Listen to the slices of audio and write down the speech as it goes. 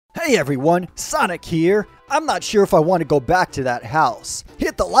Hey everyone, Sonic here. I'm not sure if I want to go back to that house.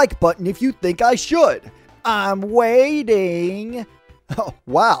 Hit the like button if you think I should. I'm waiting. Oh,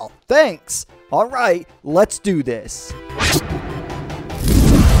 wow, thanks. All right, let's do this.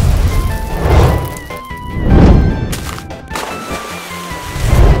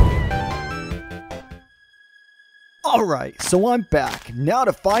 All right, so I'm back. Now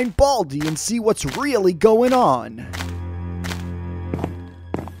to find Baldi and see what's really going on.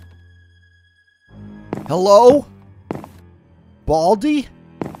 Hello? Baldi?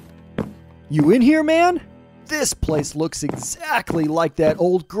 You in here, man? This place looks exactly like that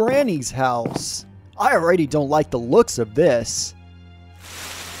old granny's house. I already don't like the looks of this.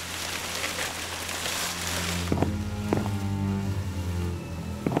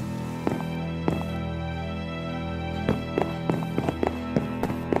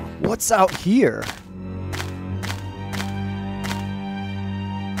 What's out here?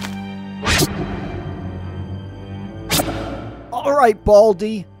 All right,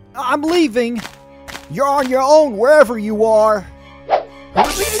 Baldi, I'm leaving. You're on your own wherever you are.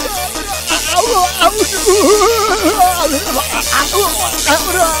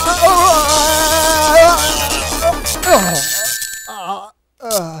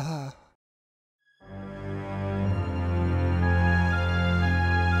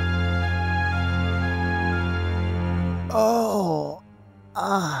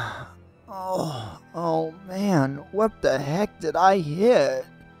 Oh man, what the heck did I hit?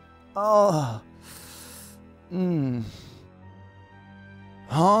 Huh?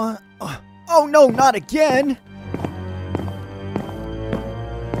 Oh no, not again!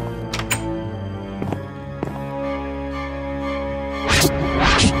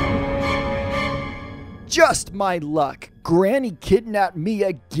 Just my luck. Granny kidnapped me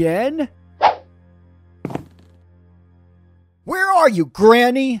again? Where are you,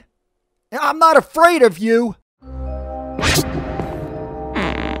 Granny? I'm not afraid of you!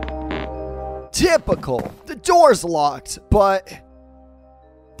 Typical. The door's locked, but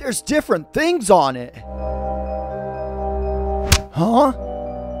there's different things on it. Huh?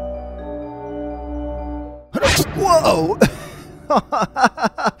 Whoa!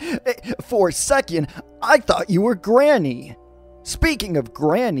 For a second, I thought you were Granny. Speaking of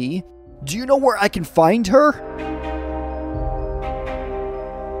Granny, do you know where I can find her?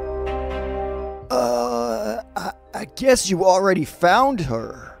 I guess you already found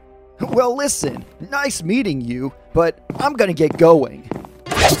her. Well, listen, nice meeting you, but I'm gonna get going.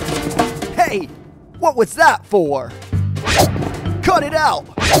 Hey, what was that for? Cut it out!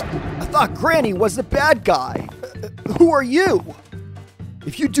 I thought Granny was the bad guy. Who are you?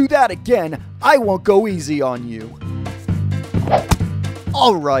 If you do that again, I won't go easy on you.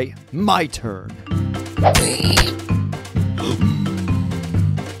 All right, my turn.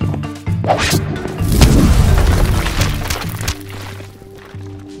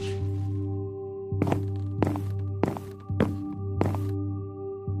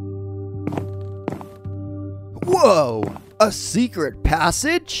 Whoa! A secret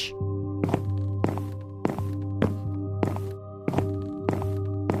passage?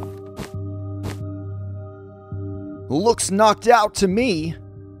 Looks knocked out to me.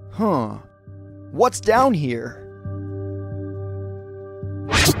 Huh. What's down here?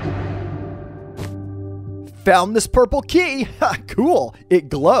 Found this purple key! Cool, it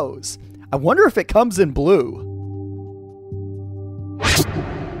glows. I wonder if it comes in blue.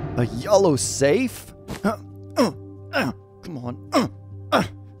 A yellow safe? Come on.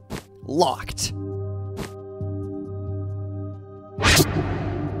 Locked.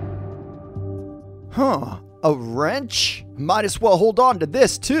 Huh. A wrench? Might as well hold on to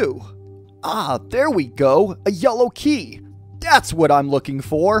this too. Ah, there we go. A yellow key. That's what I'm looking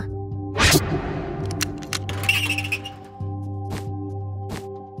for.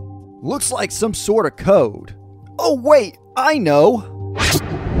 Looks like some sort of code. Oh wait, I know.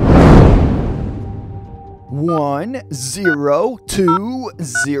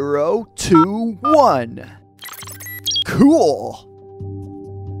 102021. Cool.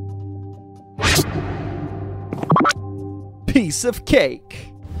 Piece of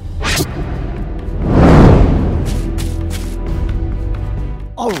cake.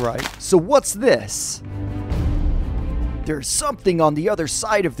 Alright, so what's this? There's something on the other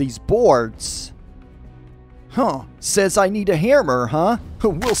side of these boards. Huh, says I need a hammer, huh?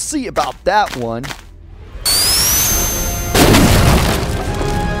 We'll see about that one.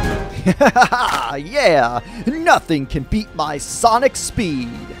 Yeah, nothing can beat my sonic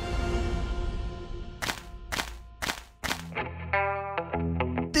speed.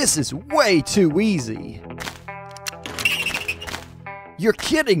 This is way too easy. You're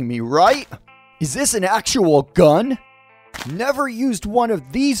kidding me, right? Is this an actual gun? Never used one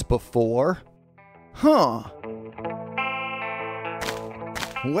of these before. Huh.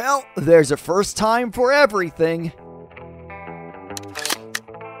 Well, there's a first time for everything.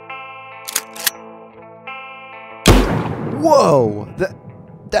 Whoa,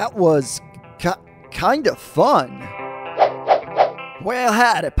 that was kind of fun. Well,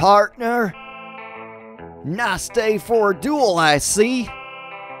 howdy, partner. Nice day for a duel, I see.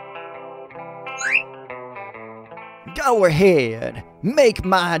 Go ahead, make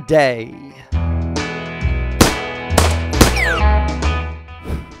my day.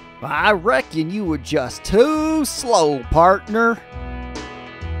 I reckon you were just too slow, partner.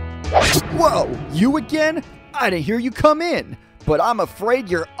 Whoa, you again? I didn't hear you come in, but I'm afraid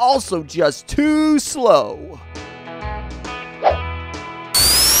you're also just too slow.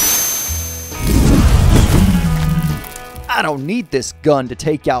 I don't need this gun to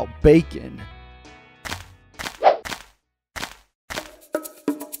take out bacon.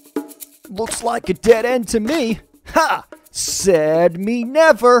 Looks like a dead end to me. Ha! Said me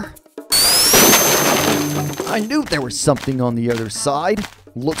never. I knew there was something on the other side.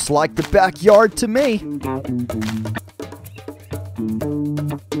 Looks like the backyard to me.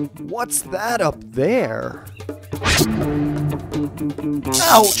 What's that up there?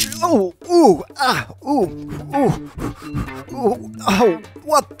 Ouch! Oh! Ooh! Ah! Ooh! Ooh! Ooh! Oh!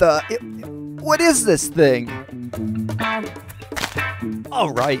 What the? What is this thing?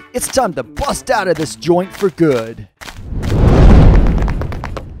 Alright, it's time to bust out of this joint for good.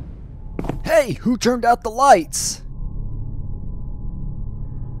 Hey, who turned out the lights?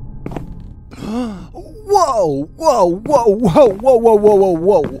 Whoa! Whoa! Whoa! Whoa! Whoa! Whoa! Whoa!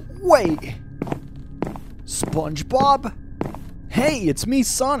 Whoa! Wait! SpongeBob? Hey, it's me,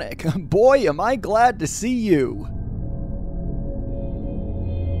 Sonic. Boy, am I glad to see you.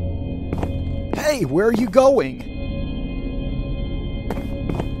 Hey, where are you going?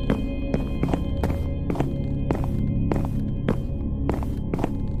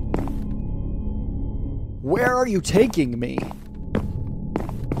 Where are you taking me?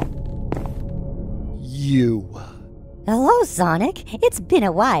 You. Hello, Sonic. It's been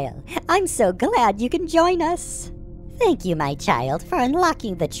a while. I'm so glad you can join us. Thank you, my child, for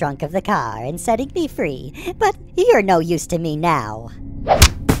unlocking the trunk of the car and setting me free. But you're no use to me now.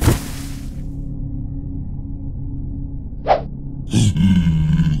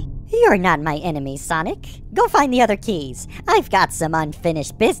 You're not my enemy, Sonic. Go find the other keys. I've got some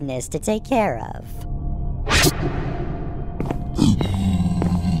unfinished business to take care of.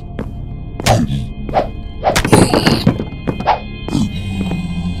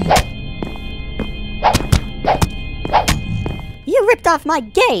 You ripped off my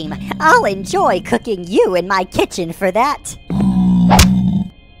game! I'll enjoy cooking you in my kitchen for that!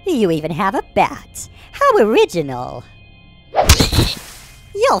 You even have a bat! How original!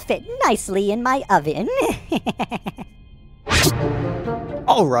 You'll fit nicely in my oven!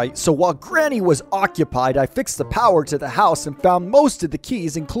 Alright, so while Granny was occupied, I fixed the power to the house and found most of the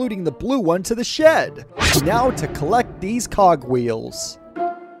keys, including the blue one to the shed. Now to collect these cogwheels.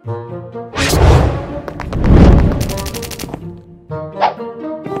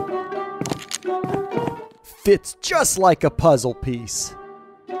 Fits just like a puzzle piece.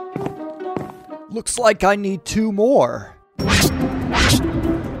 Looks like I need 2 more.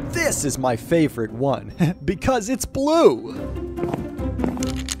 This is my favorite one, because it's blue.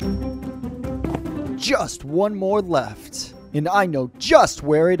 Just 1 more left, and I know just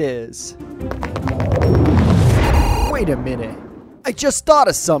where it is. Wait a minute, I just thought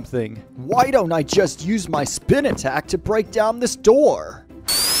of something. Why don't I just use my spin attack to break down this door?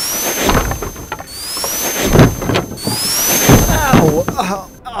 Ow!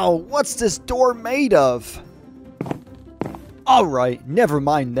 Ow! What's this door made of? Alright, never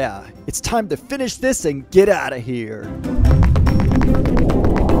mind that. It's time to finish this and get out of here.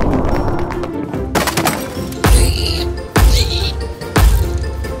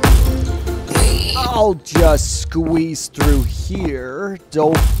 I'll just squeeze through here.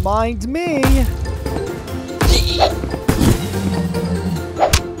 Don't mind me.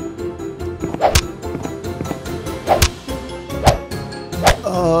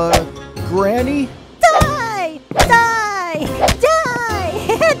 Granny? Die! Die! Die!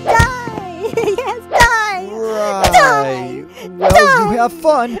 Die! Yes, die! Right. Die! Well, Die! you have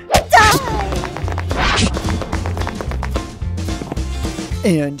fun. Die!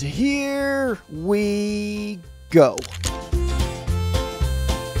 And here we go.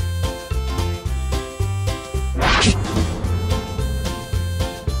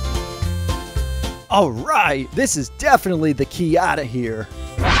 Alright, this is definitely the key out of here.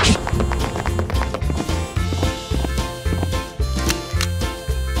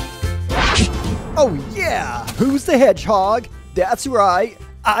 Oh yeah! Who's the hedgehog? That's right,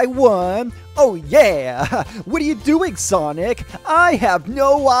 I won! Oh yeah! What are you doing, Sonic? I have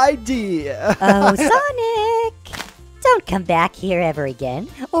no idea! Oh, Sonic! Don't come back here ever again,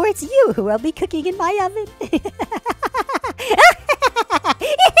 or it's you who will be cooking in my oven.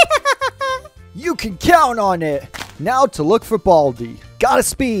 You can count on it! Now to look for Baldi. Gotta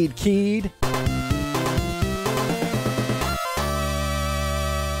speed, kid!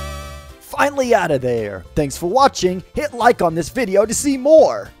 Finally out of there. Thanks for watching. Hit like on this video to see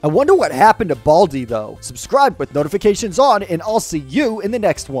more. I wonder what happened to Baldi though. Subscribe with notifications on and I'll see you in the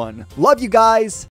next one. Love you guys.